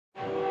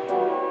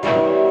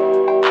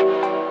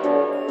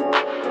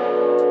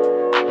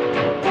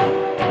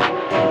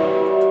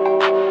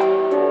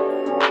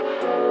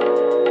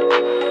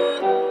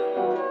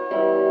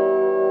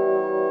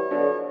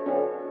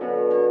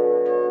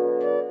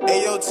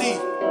C,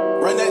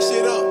 run that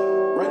shit up.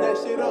 Run that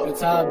shit up. The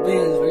top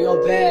business, where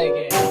your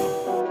bag at?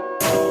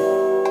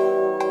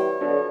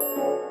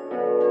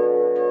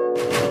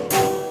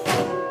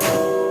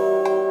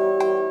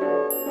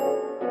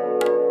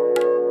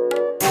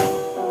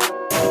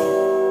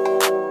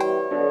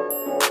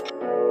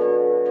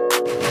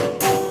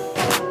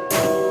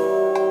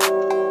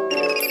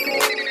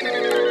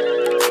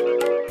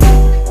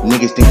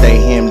 Niggas think they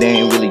him, they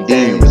ain't really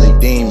them.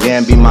 Yeah,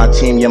 be my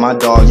team, yeah, my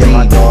dogs.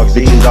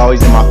 Bitches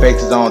always in my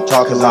face cause I don't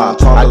talk a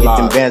lot. I get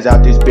them bands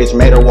out this bitch,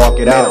 made her walk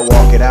it out.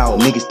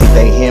 Niggas think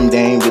they him, they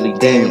ain't really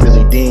them.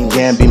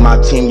 Yeah, be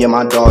my team, yeah,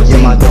 my dogs.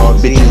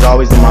 Bitches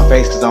always in my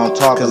face cause I don't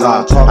talk a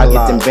lot. I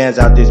get them bands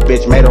out this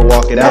bitch, made her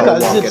walk it out. I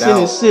got zips in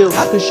and silk,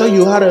 I could show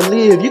you how to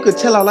live. You could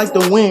tell I like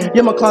to win.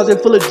 Yeah, my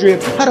closet full of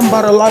drip. I done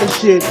bought a lot of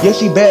shit. Yeah,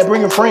 she bad,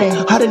 bring a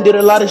friend. I done did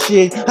a lot of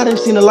shit. I done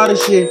seen a lot of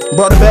shit.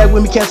 Brought a bag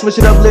with me, can't switch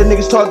it up. Let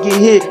niggas talk, get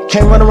hit.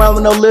 Can't run around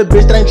with no little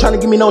bitch that ain't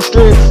tryna give me no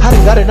stress. I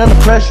done got it under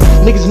pressure.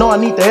 Niggas know I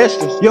need the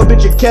extras. Yo,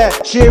 bitch a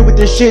cat. Shit with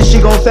this shit, she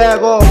gon'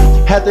 fag off.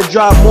 Had to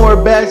drop more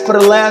bags for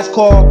the last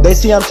call. They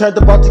see I'm turned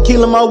up off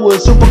tequila, my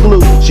wood super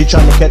glue. She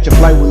tryna catch a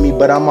flight with me,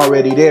 but I'm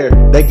already there.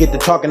 They get to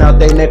talking out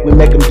their neck, we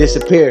make them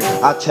disappear.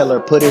 I tell her,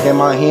 put it in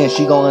my hand,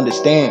 she gon'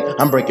 understand.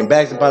 I'm breaking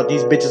bags about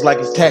these bitches like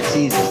it's tax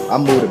season. I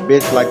move the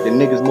bitch like the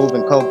niggas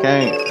moving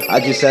cocaine. I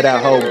just said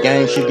that whole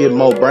game, she get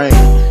more brain.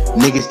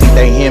 Niggas think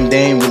they him,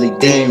 they ain't really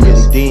them.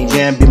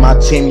 Jam be my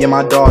team, yeah,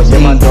 my dogs.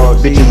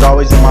 Bitches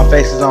always in my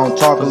face cause I don't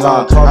talk a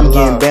lot. I'm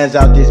getting bands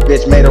out this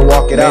bitch, made her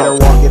walk it out.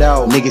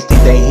 Niggas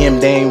think they him,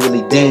 they ain't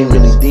really them.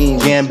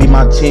 Jam be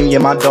my team, yeah,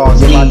 my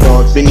dogs.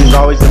 Bitches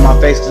always in my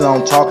face cause I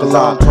don't talk a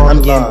lot.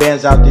 I'm getting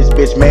bands out this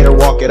bitch, made her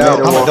walk it out.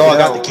 I'm a dog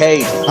out the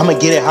cage, I'ma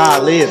get it how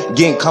I live.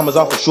 Getting commas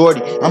off a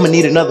shorty, I'ma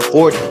need another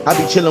 40. I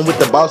be chillin' with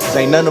the bosses,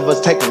 ain't none of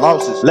us taking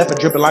losses. Left her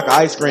drippin' like an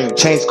ice cream,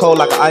 chains cold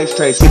like an ice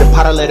tray. See the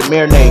pot, I let it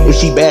marinate. If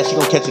she bad, she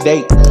gon' catch a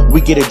date. We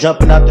get it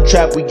jumping out the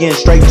trap, we getting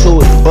straight to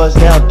it. Buzz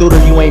down through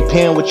her, you ain't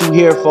paying what you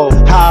here for.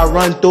 How I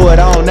run through it,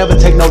 I don't never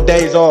take no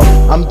days off.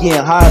 I'm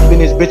getting high up in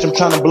this bitch, I'm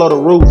tryna blow the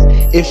roof.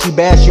 If she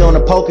bad, she on the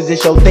pole cause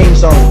it's your theme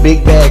song.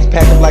 Big bags,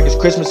 packed up like it's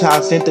Christmas, how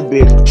I sent the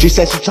bitch. She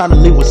said she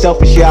tryna live with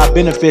selfish, yeah, I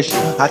beneficial.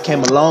 I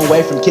came a long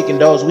way from kicking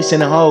doors, we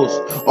sending hoes.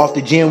 Off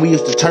the gym, we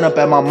used to turn up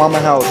at my mama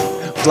house.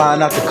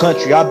 Flying out the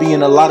country, I be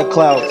in a lot of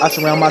clouds. I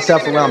surround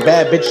myself around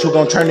bad bitches who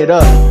gon' turn it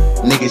up.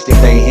 Niggas think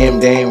they him,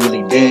 they ain't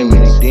really them.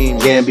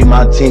 Yeah, be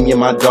my team, yeah,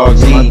 my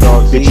dogs.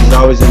 Bitches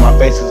always in my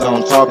face cause I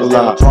don't talk a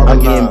lot. I'm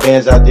getting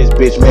bands out this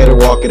bitch, made her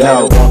walk it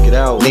out.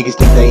 Niggas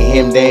think they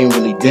him, they ain't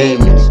really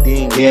them.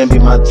 Yeah, be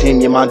my team,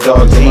 yeah, my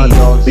dogs.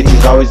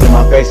 Bitches always in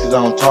my face cause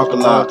I don't talk a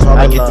lot.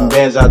 I get them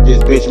bands out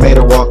this bitch, made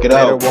her walk it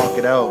out.